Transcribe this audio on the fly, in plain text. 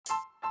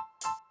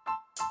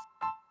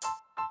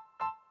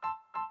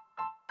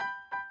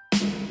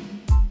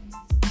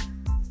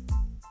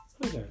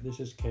there, this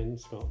is Ken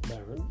Scott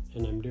Barron,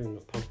 and I'm doing a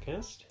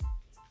podcast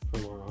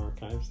from our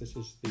archives. This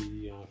is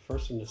the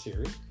first in the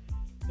series,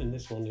 and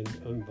this one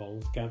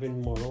involves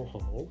Gavin Morrow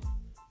Hall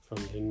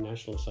from the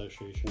National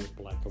Association of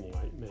Black and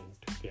White Men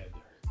Together.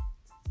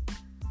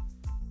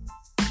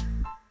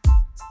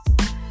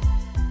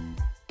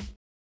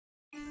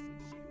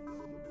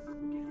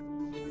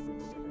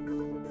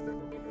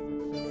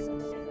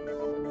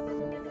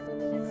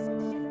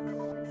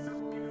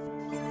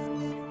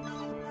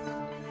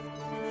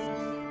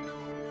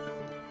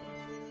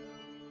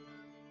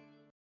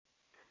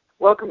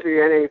 Welcome to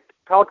the NA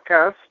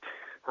podcast.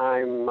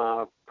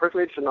 I'm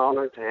privileged and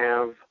honored to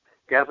have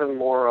Gavin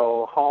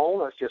Morrow Hall,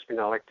 that's just been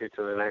elected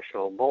to the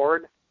National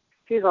Board.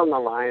 He's on the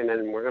line,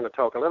 and we're going to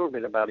talk a little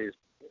bit about his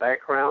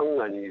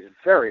background, and he's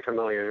very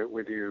familiar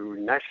with you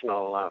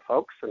national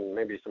folks and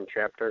maybe some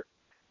chapter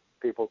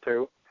people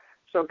too.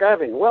 So,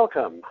 Gavin,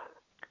 welcome.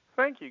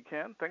 Thank you,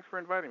 Ken. Thanks for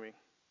inviting me.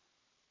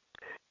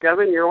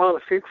 Gavin, you're one of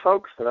the few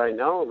folks that I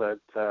know that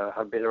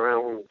have been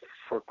around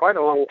for quite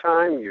a long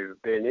time.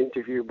 You've been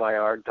interviewed by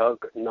our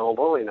Doug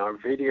Noble in our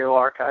video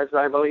archives,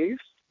 I believe.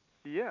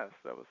 Yes,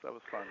 that was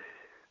fun.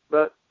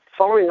 But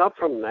following up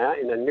from that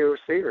in a new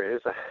series,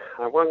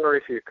 I wonder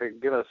if you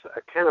could give us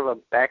a kind of a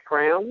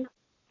background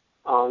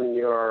on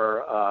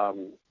your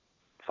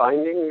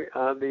finding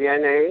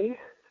the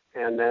NA,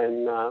 and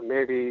then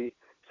maybe,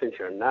 since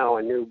you're now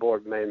a new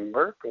board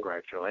member,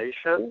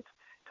 congratulations.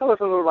 Tell us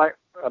a little bit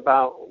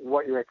about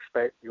what you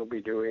expect you'll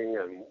be doing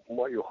and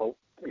what you hope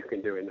you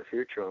can do in the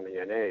future on the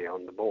NA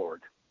on the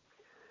board.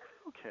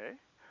 Okay.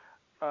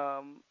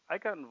 I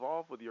got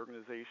involved with the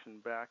organization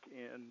back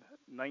in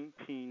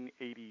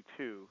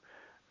 1982,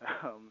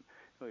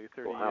 nearly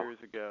 30 Wow. years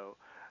ago.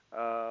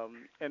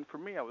 And for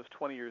me, I was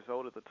 20 years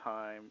old at the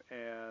time,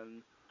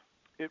 and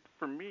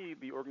for me,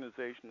 the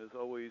organization has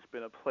always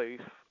been a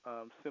place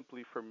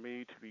simply for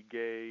me to be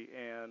gay,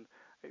 and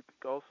I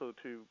think also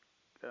to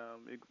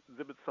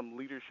exhibit some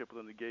leadership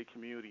within the gay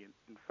community.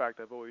 In fact,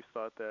 I've always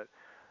thought that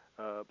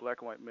Black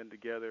and White Men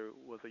Together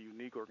was a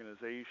unique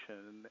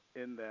organization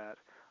in that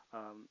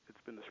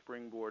it's been the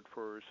springboard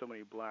for so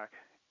many black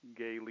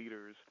gay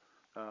leaders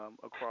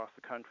across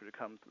the country to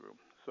come through.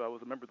 So I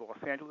was a member of the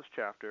Los Angeles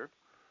chapter.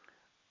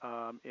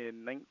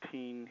 In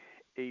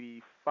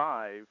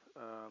 1985,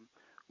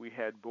 we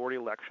had board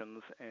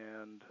elections,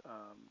 and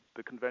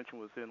the convention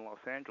was in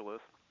Los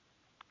Angeles.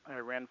 I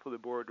ran for the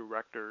board of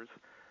directors.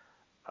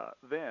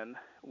 Then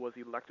was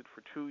elected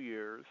for 2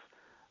 years,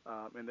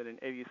 and then in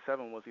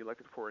 '87 was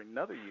elected for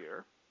another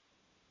year.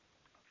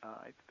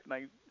 And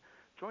I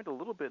joined a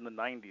little bit in the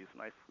 '90s,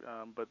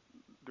 but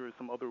there was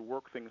some other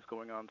work things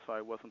going on, so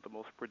I wasn't the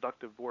most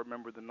productive board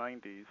member in the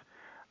 '90s.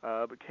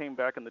 But came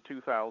back in the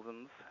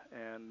 2000s,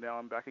 and now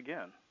I'm back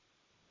again.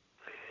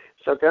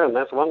 So, Gavin,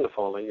 that's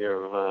wonderful that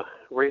you've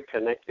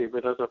reconnected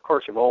with us. Of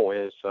course, you've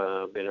always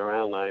been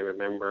around. I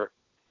remember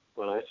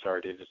when I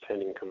started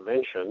attending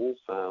conventions,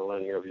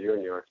 learning of you,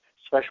 and your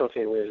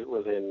specialty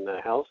was in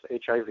health,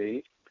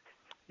 HIV,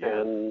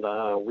 and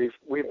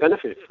we've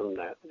benefited from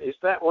that. Is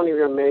that one of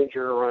your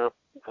major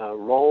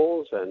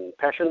roles and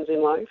passions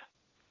in life?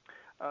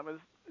 It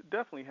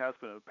definitely has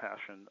been a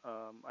passion.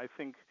 I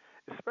think,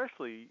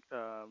 especially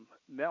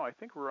now, I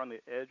think we're on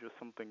the edge of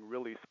something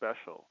really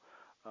special.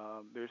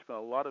 There's been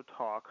a lot of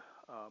talk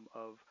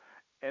of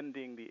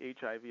ending the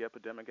HIV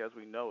epidemic as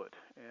we know it,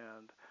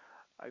 and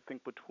I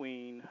think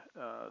between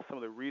some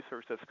of the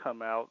research that's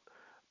come out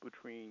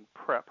between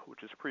PrEP,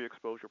 which is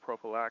pre-exposure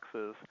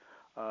prophylaxis,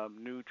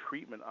 new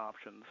treatment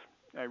options,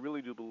 I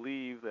really do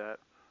believe that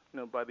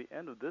by the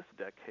end of this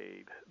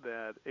decade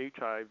that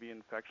HIV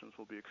infections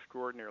will be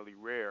extraordinarily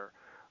rare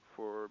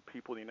for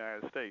people in the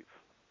United States,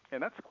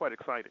 and that's quite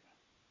exciting.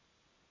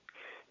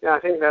 Yeah, I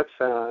think that's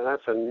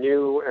a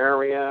new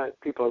area.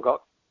 People have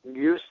got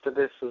used to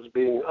this as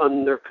being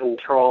under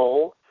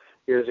control,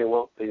 using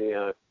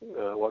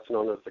what's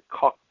known as the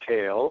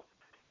cocktail.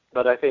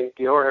 But I think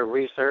your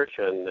research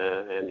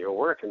and your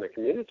work in the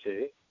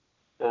community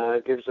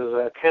gives us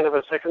a kind of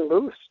a second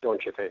boost,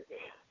 don't you think?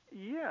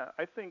 Yeah,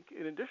 I think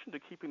in addition to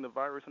keeping the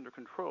virus under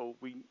control,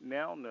 we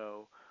now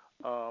know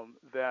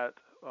that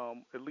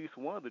at least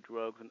one of the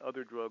drugs, and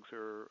other drugs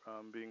are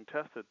being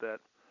tested, that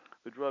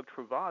the drug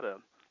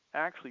Truvada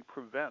actually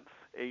prevents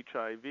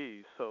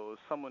HIV. So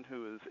someone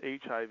who is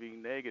HIV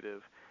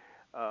negative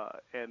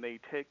and they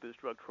take this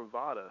drug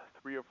Truvada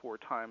 3 or 4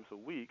 times a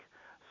week,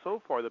 so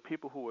far the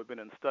people who have been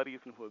in studies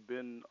and who have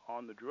been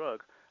on the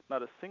drug,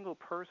 not a single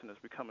person has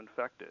become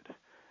infected.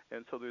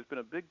 And so there's been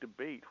a big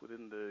debate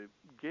within the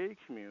gay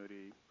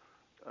community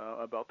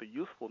about the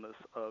usefulness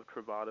of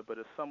Truvada, but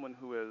as someone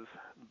who has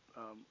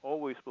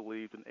always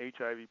believed in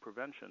HIV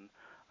prevention,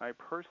 I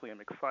personally am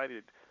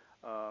excited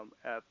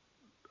at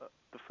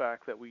the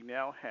fact that we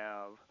now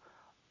have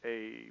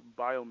a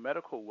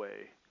biomedical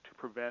way to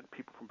prevent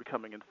people from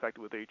becoming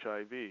infected with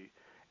HIV.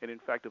 And in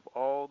fact, of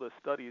all the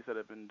studies that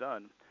have been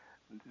done,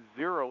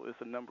 0 is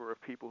the number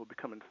of people who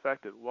become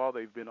infected while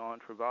they've been on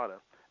Truvada.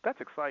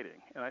 That's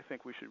exciting, and I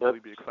think we should really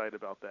be excited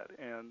about that.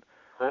 And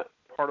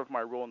part of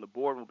my role on the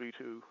board will be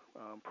to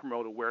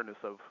promote awareness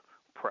of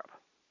PrEP.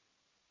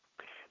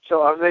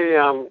 So have they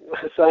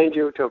assigned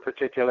you to a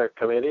particular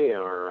committee,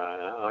 or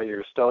are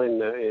you still in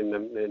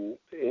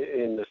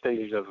the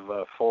stages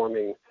of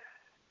forming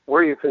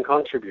where you can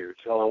contribute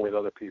along with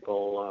other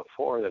people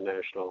for the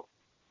national?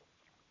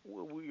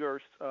 We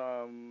are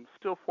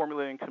still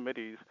formulating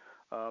committees.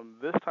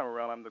 This time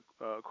around, I'm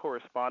the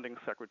corresponding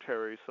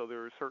secretary, so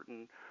there are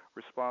certain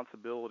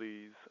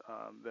responsibilities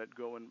that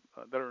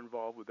are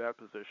involved with that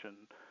position.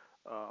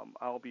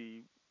 I'll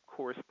be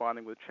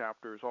corresponding with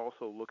chapters,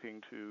 also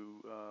looking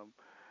to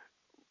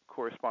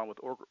correspond with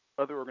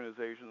other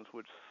organizations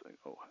which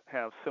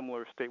have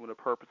similar statement of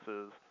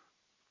purposes,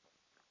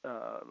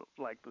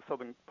 like the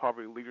Southern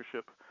Poverty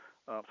Leadership,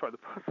 the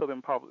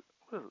Southern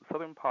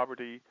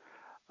Poverty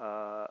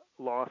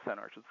Law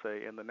Center, I should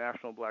say, and the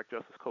National Black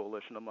Justice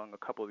Coalition, among a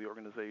couple of the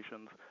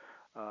organizations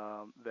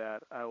that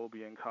I will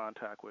be in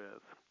contact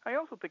with. I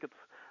also think it's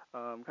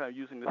kind of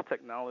using this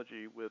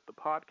technology with the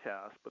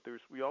podcast, but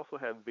we also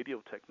have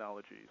video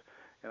technologies,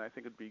 and I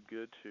think it'd be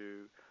good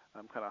to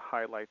kind of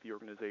highlight the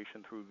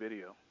organization through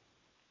video.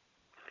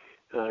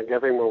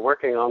 Gavin, we're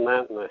working on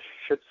that, and I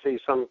should see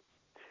some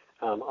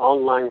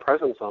online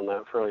presence on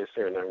that fairly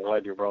soon. I'm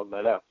glad you brought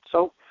that up.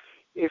 So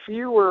if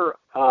you were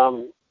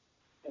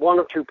one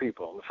of two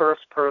people, the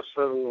first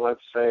person,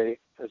 let's say,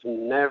 has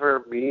never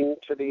been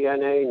to the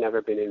NA,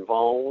 never been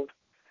involved,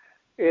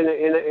 in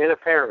a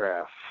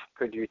paragraph,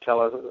 could you tell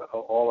us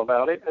all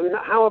about it? And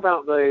how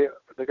about the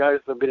guys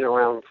that have been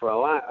around for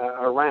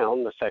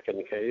around the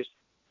second case?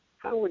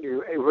 How would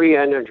you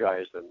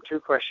re-energize them? Two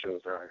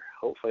questions there.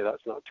 Hopefully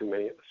that's not too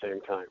many at the same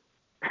time.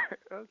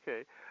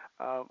 Okay.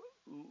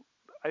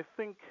 I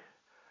think,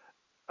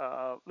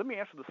 let me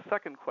answer the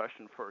second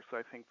question first.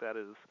 I think that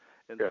is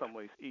in Good. some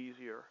ways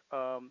easier.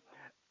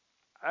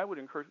 I would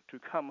encourage you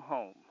to come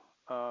home.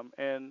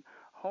 And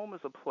home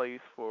is a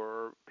place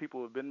for people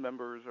who have been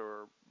members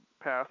or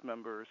past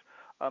members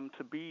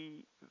to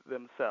be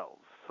themselves,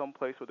 some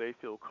place where they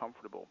feel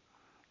comfortable.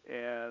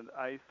 And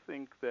I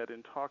think that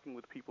in talking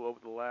with people over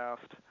the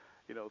last,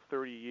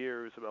 30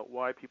 years about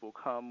why people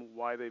come,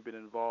 why they've been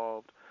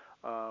involved,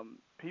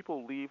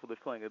 people leave with the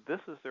feeling that this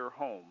is their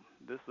home.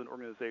 This is an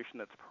organization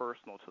that's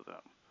personal to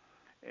them.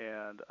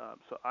 And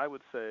so I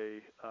would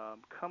say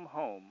come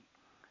home.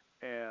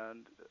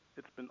 And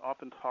it's been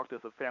often talked as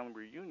a family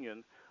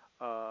reunion.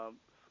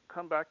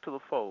 Come back to the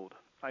fold.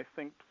 I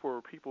think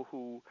for people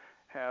who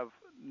have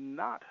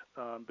not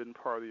been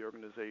part of the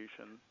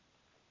organization,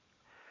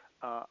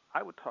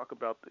 I would talk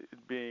about it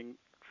being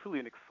truly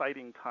an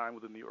exciting time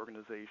within the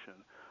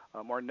organization.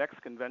 Our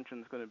next convention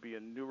is going to be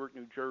in Newark,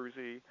 New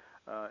Jersey.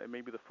 It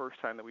may be the first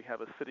time that we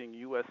have a sitting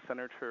U.S.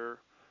 Senator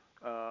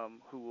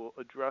who will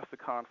address the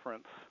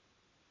conference.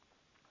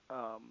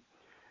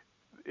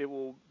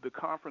 The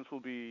conference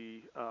will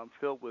be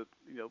filled with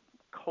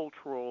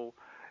cultural,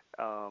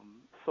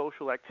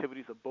 social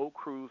activities, a boat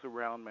cruise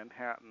around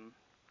Manhattan.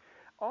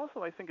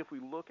 Also, I think if we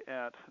look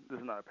at, this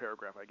is not a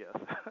paragraph, I guess,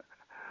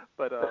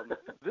 but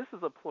this is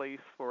a place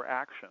for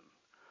action.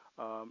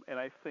 And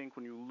I think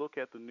when you look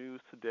at the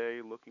news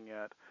today, looking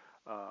at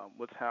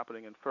what's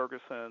happening in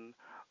Ferguson,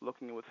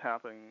 looking at what's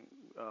happening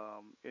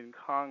in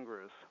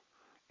Congress,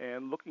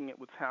 and looking at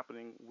what's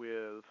happening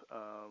with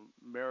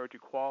marriage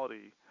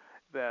equality,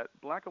 that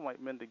black and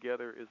white men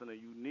together is in a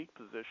unique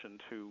position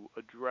to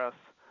address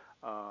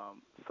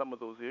some of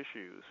those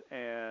issues.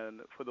 And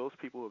for those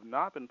people who have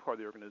not been part of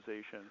the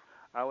organization,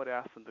 I would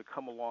ask them to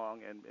come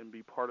along and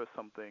be part of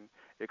something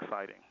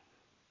exciting.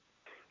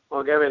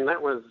 Well, Gavin, that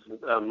was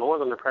more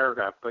than a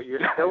paragraph, but you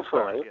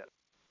skillfully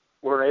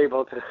were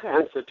able to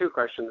answer two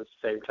questions at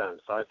the same time.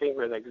 So I think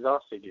we've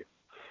exhausted you.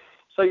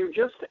 So you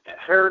just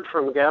heard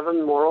from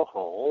Gavin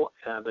Morrow,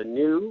 the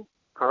new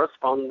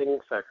corresponding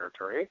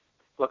secretary.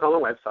 Look on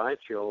the website.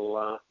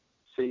 You'll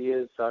see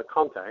his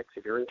contacts.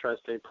 If you're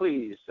interested,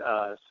 please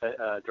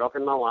drop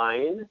him a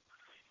line.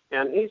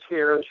 And he's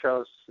here and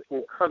shows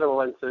incredible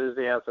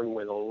enthusiasm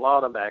with a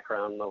lot of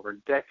background over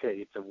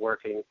decades of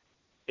working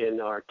in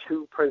our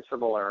two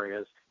principal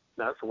areas.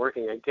 That's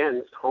working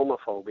against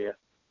homophobia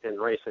and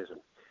racism.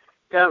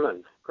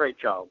 Gavin, great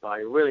job. I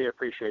really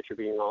appreciate you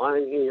being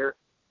on here,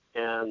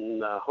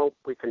 and hope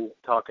we can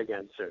talk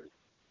again soon.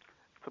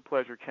 It's a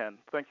pleasure, Ken.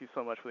 Thank you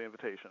so much for the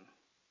invitation.